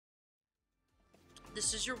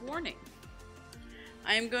This is your warning.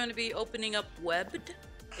 I am going to be opening up Webbed.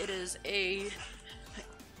 It is a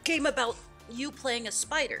game about you playing a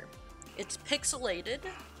spider. It's pixelated,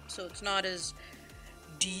 so it's not as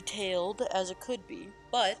detailed as it could be,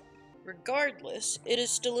 but regardless, it is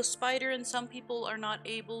still a spider, and some people are not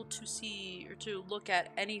able to see or to look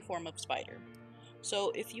at any form of spider.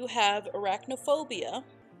 So if you have arachnophobia,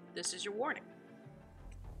 this is your warning.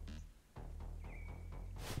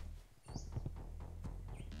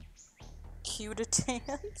 Cue to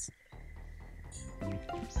dance.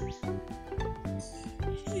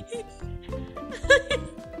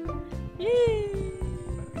 Yay!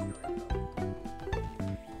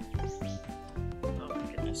 Oh my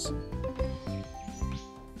goodness.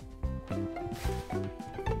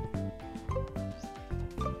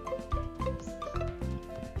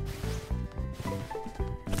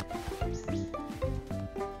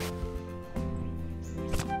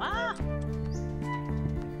 Ah!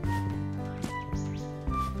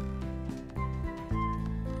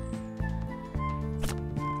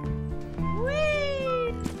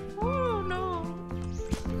 Whee! Oh no!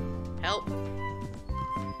 Help!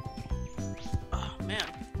 Oh man.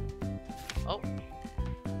 Oh.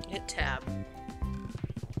 Hit tab.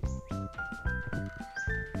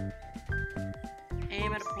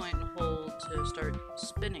 Aim at a point and hold to start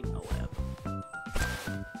spinning a web.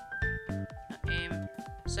 Now aim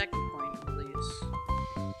second point and release.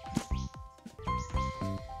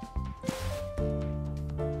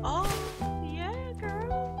 Oh, yeah,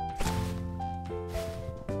 girl.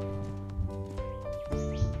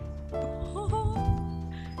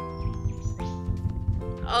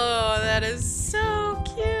 Oh, that is so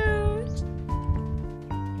cute.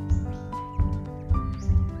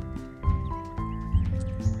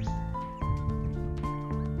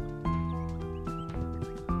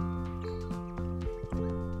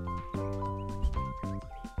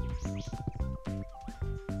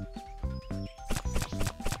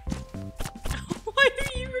 Why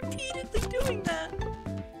are you repeatedly doing that?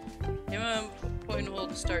 Aim at a point and hold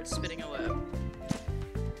to start spinning a web.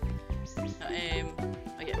 Now aim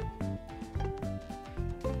again.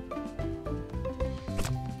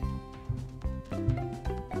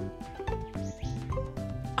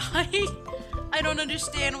 I don't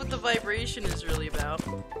understand what the vibration is really about.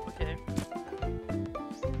 Okay.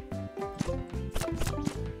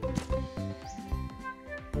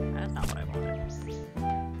 That's not what I wanted.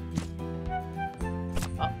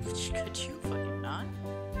 Oh, could you fucking not?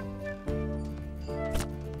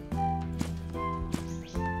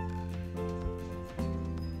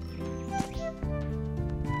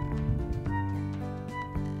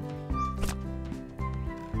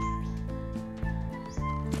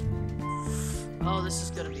 Oh, this is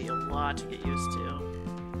gonna be a lot to get used to.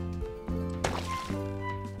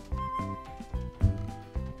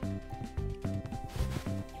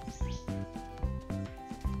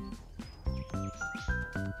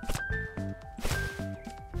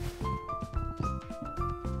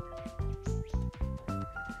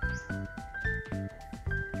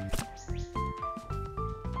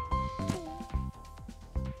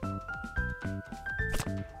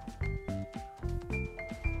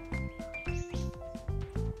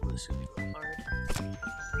 This is gonna be a little hard.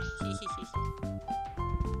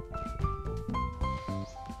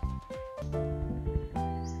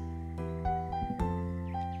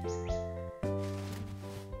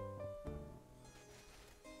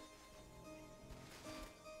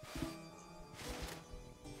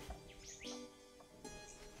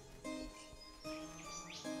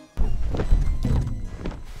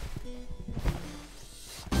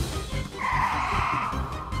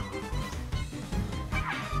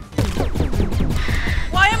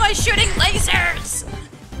 Why am I shooting lasers?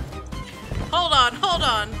 Hold on, hold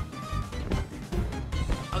on.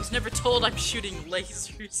 I was never told I'm shooting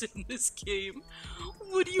lasers in this game.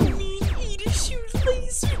 What do you mean, Edie shoots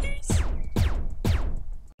lasers?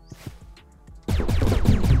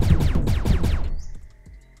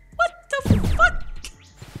 What the fuck?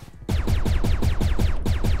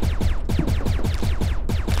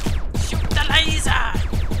 Shoot the laser!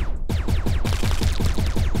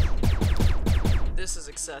 This is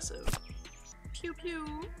excessive. Pew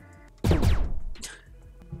pew.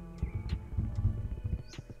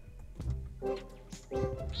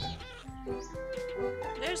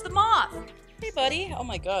 There's the moth! Hey buddy! Oh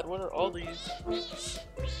my god, what are all these?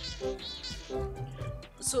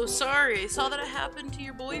 So sorry, I saw that it happened to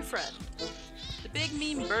your boyfriend. The big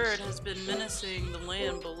mean bird has been menacing the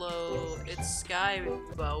land below its sky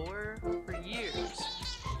bower for years.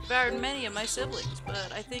 Devoured many of my siblings,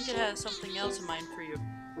 but I think it has something else in mind for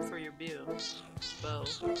your beau.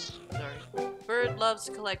 Sorry. bird loves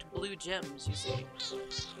to collect blue gems, you see.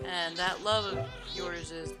 And that love of yours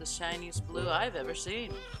is the shiniest blue I've ever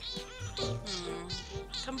seen.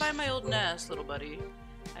 Come by my old nest, little buddy.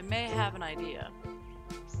 I may have an idea.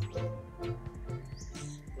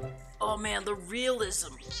 Oh man, the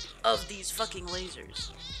realism of these fucking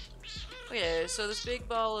lasers. Okay, so this big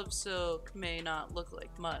ball of silk may not look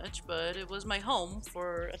like much, but it was my home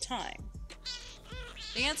for a time.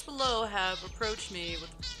 The ants below have approached me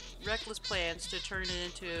with reckless plans to turn it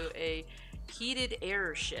into a heated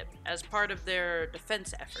airship as part of their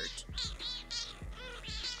defense effort.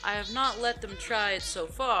 I have not let them try it so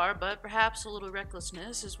far, but perhaps a little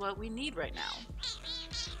recklessness is what we need right now.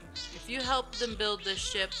 If you help them build this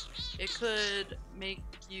ship, it could take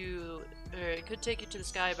you to the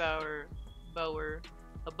sky bower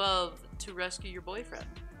above to rescue your boyfriend.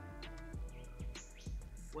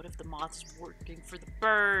 What if the moth's working for the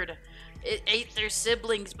bird? It ate their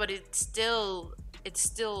siblings, but it's still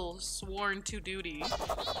sworn to duty.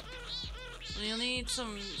 You'll need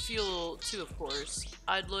some fuel too, of course.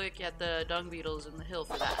 I'd look at the dung beetles in the hill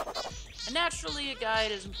for that. And naturally, a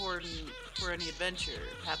guide is important for any adventure.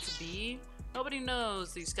 Perhaps a bee? Nobody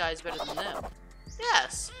knows these guys better than them.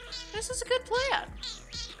 Yes, this is a good plan.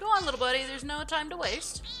 Go on, little buddy, there's no time to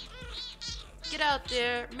waste. Get out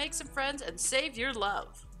there, make some friends, and save your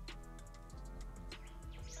love.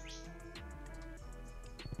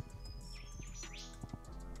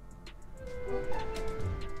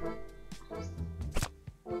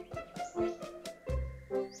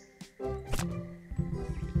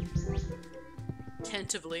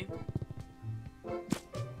 Tentatively.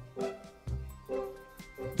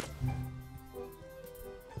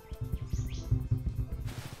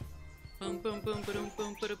 Boom boom boom boom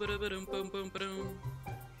boom boom boom boom boom boom boom.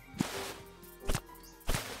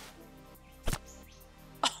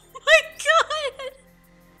 Oh my god!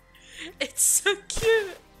 It's so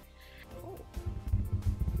cute.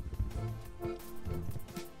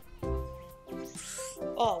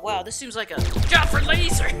 Oh wow, this seems like a job for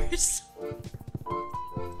lasers.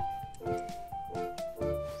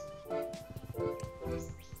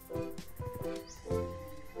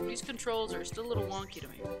 These controls are still a little wonky to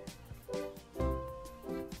me.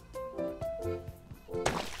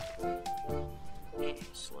 Hey,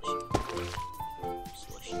 slushy.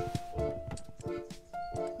 Slushy.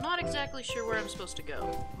 Not exactly sure where I'm supposed to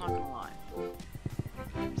go, not gonna lie.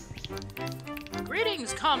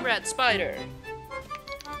 Greetings, Comrade Spider!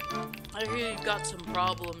 I hear you've got some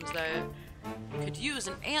problems that could use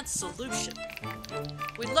an ant solution.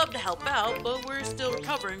 We'd love to help out, but we're still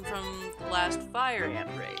recovering from the last fire ant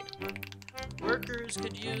raid. Workers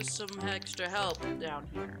could use some extra help down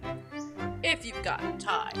here. If you've got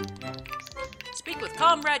time. Speak with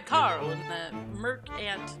Comrade Carl in the Merc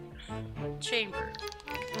Ant Chamber.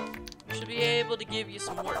 Should be able to give you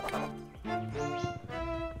some work.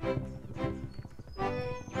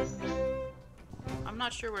 I'm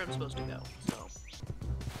not sure where I'm supposed to go, so...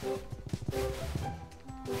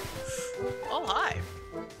 Oh, hi!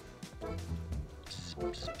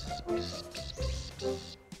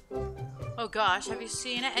 Oh gosh, have you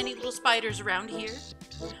seen any little spiders around here?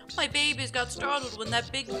 My babies got startled when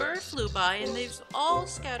that big bird flew by and they've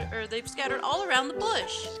scattered all around the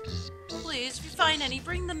bush. Please, if you find any,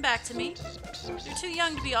 bring them back to me. They're too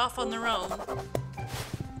young to be off on their own.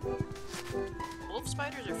 Wolf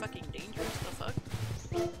spiders are fucking dangerous, the fuck?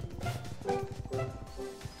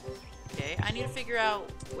 Okay, I need to figure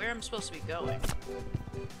out where I'm supposed to be going.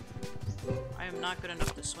 I am not good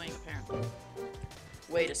enough to swing, apparently.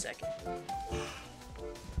 Wait a second.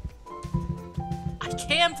 I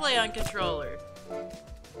can play on controller!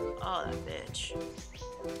 Oh, that bitch.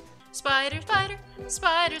 Spider, spider,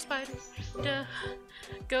 spider, spider, duh,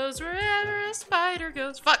 goes wherever a spider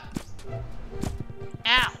goes. Fuck!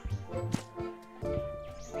 Ow!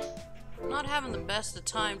 I'm not having the best of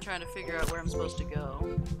time trying to figure out where I'm supposed to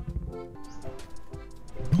go.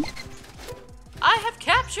 I have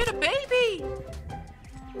captured a baby!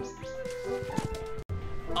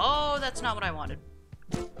 Oh, that's not what I wanted.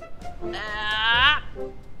 Ah!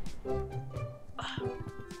 Ah!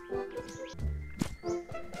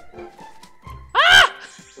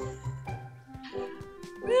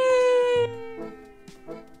 Whee!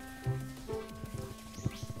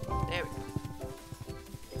 There we go.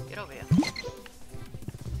 Get over here.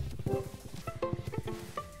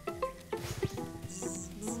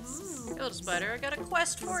 Little spider, I got a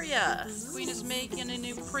quest for ya. The queen is making a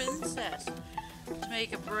new princess to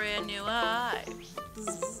make a brand new hive.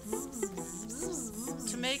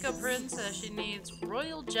 To make a princess, she needs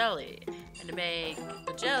royal jelly, and to make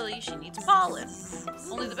the jelly, she needs pollen.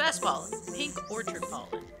 Only the best pollen, pink orchard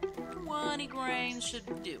pollen. 20 grains should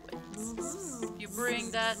do it. If you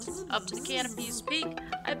bring that up to the canopy's peak,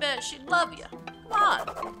 I bet she'd love you. Come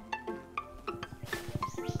on.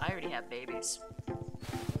 I already have babies.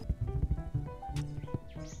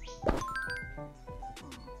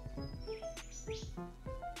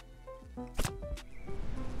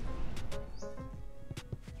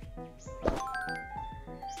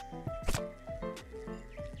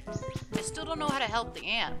 I still don't know how to help the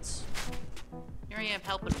ants. Here I am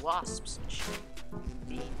helping wasps and shit.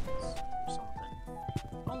 Bees or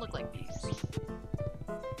something. Don't look like bees.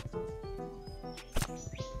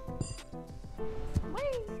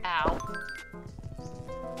 Whee! Ow.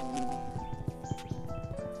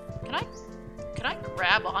 Can I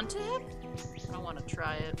grab onto him? I don't want to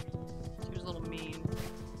try it. He was a little mean.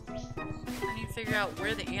 I need to figure out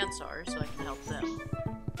where the ants are so I can help them.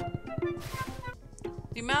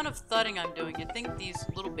 The amount of thudding I'm doing, you'd think these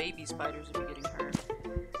little baby spiders would be getting hurt.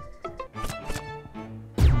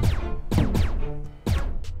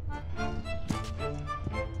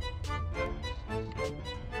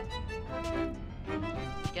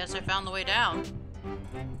 Guess I found the way down.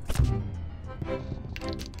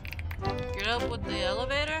 Get up with the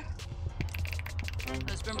elevator?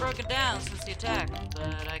 It's been broken down since the attack,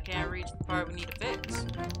 but I can't reach the part we need to fix.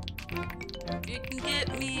 If you can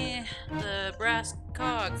get me the brass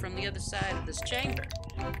cog from the other side of this chamber,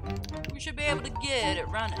 we should be able to get it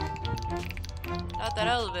running. Thought that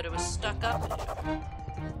elevator was stuck up here.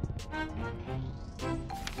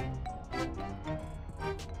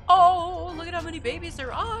 Oh, look at how many babies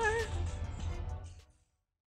there are!